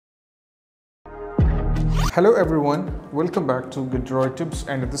Hello everyone, welcome back to Good Droid Tips,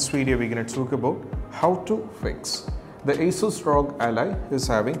 and in this video we're going to talk about how to fix the Asus ROG Ally is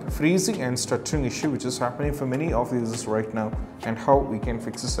having freezing and stuttering issue which is happening for many of users right now, and how we can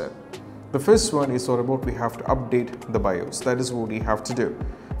fix this. The first one is all about we have to update the BIOS. That is what we have to do.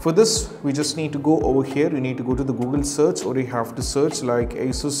 For this we just need to go over here, you need to go to the Google search, or you have to search like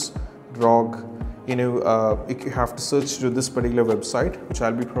Asus ROG. You have to search to this particular website, which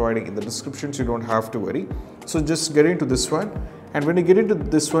I'll be providing in the description, so you don't have to worry. So just get into this one, and when you get into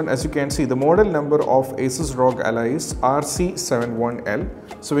this one, as you can see, the model number of Asus ROG Ally is RC71L.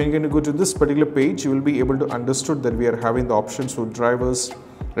 So when you're going to go to this particular page, you will be able to understand that we are having the options for drivers,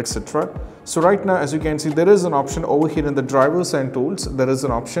 etc. So right now, as you can see, there is an option over here in the drivers and tools. There is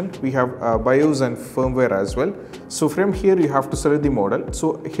an option. We have BIOS and firmware as well. So from here you have to select the model.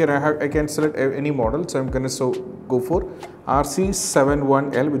 So here I can select any model. So I'm going to go for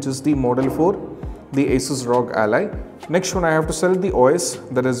RC71L, which is the model for the Asus ROG Ally. Next one, I have to select the OS,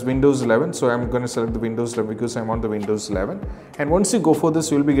 that is Windows 11. So I'm going to select the Windows 11 because I'm on the Windows 11. And once you go for this,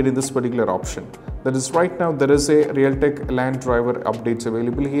 you'll be getting this particular option. That is, right now there is a Realtek LAN driver updates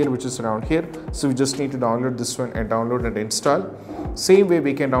available here, which is around here. So we just need to download this one and download and install. Same way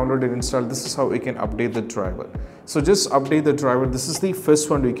we can download and install. This is how we can update the driver. So just update the driver. This is the first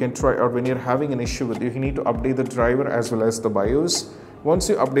one we can try, or when you're having an issue with it, you need to update the driver as well as the BIOS. Once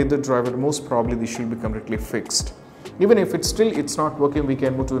you update the driver, most probably this should be completely fixed. Even if it's not working, we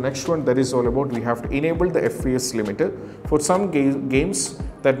can move to the next one. That is all about we have to enable the FPS limiter. For some games,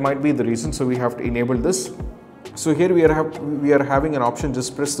 that might be the reason, so we have to enable this. So here we are having an option.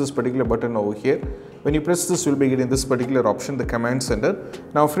 Just press this particular button over here. When you press this, you'll be getting this particular option, the command center.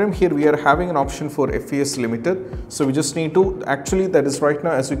 Now from here we are having an option for FPS limiter. So we just need to, actually that is right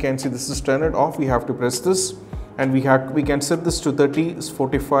now, as you can see, this is turned off. We have to press this, and we can set this to 30,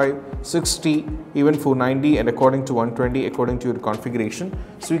 45, 60, even for 90, and according to 120 according to your configuration.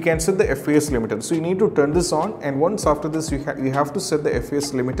 So you can set the FPS limiter. So you need to turn this on, and once after this you have to set the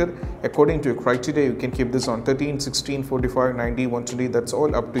FPS limiter according to your criteria. You can keep this on 13, 16, 45, 90, 120. That's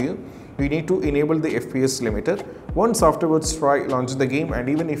all up to you. You need to enable the FPS limiter. Once afterwards, try launch the game, and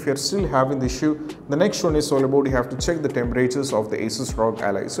even if you're still having the issue, the next one is all about you have to check the temperatures of the Asus ROG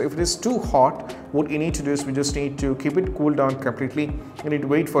Ally. So if it is too hot, what you need to do is we just need to keep it cool down completely. You need to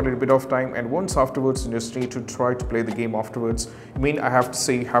wait for a little bit of time, and once afterwards you just need to try to play the game afterwards. I have to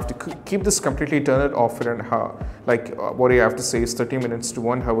say you have to keep this completely turned off for an hour. What you have to say is 30 minutes to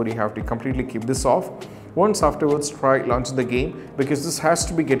 1 hour. You have to completely keep this off. Once afterwards, try launch the game, because this has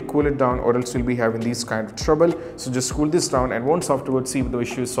to be get cooled down, or else you'll be having these kind of trouble. So just cool this down, and once afterwards see if the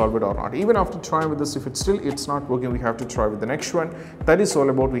issue is solved or not. Even after trying with this, if it's not working, we have to try with the next one. That is all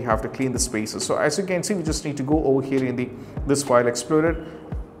about we have to clean the spaces. So as you can see, we just need to go over here in this file explorer.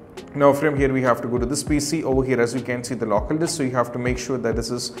 Now from here we have to go to this PC. Over here, as you can see, the local disk, so you have to make sure that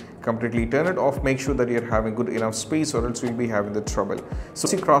this is completely turned off. Make sure that you're having good enough space, or else you'll be having the trouble. So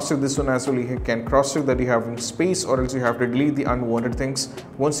see, cross check this one as well. You can cross check that you have space, or else you have to delete the unwanted things.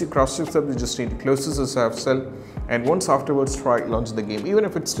 Once you cross check that, you just need to close this as I've said, and once afterwards try launch the game. Even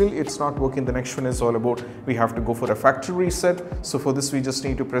if it's not working, the next one is all about we have to go for a factory reset. So for this we just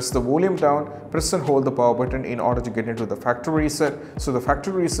need to press the volume down, press and hold the power button in order to get into the factory reset. So the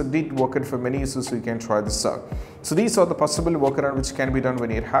factory reset did work for many users, so you can try this out. So these are the possible workaround which can be done when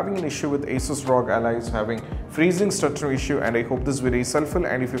you're having an issue with Asus ROG Ally is having freezing stuttering issue. And I hope this video is helpful,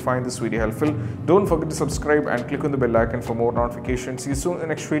 and if you find this video helpful, don't forget to subscribe and click on the bell icon for more notifications. See you soon in the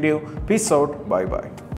next video. Peace out. Bye bye.